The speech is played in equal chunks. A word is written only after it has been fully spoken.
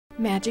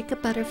Magic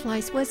of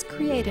Butterflies was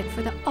created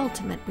for the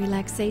ultimate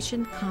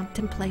relaxation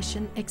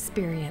contemplation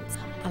experience.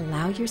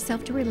 Allow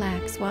yourself to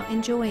relax while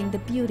enjoying the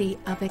beauty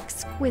of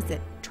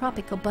exquisite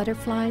tropical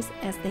butterflies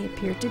as they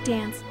appear to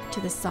dance to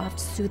the soft,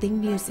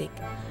 soothing music.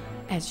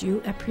 As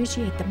you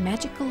appreciate the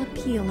magical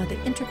appeal of the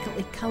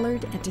intricately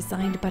colored and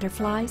designed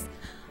butterflies,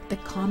 the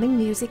calming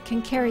music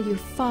can carry you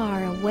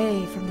far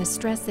away from the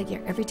stress of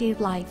your everyday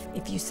life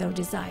if you so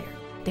desire.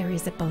 There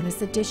is a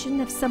bonus edition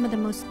of some of the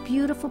most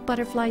beautiful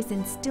butterflies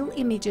in still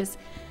images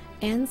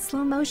and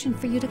slow motion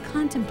for you to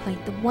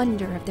contemplate the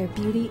wonder of their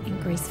beauty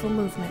and graceful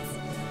movements.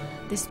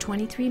 This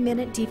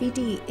 23-minute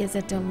DVD is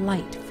a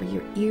delight for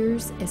your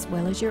ears as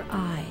well as your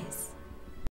eyes.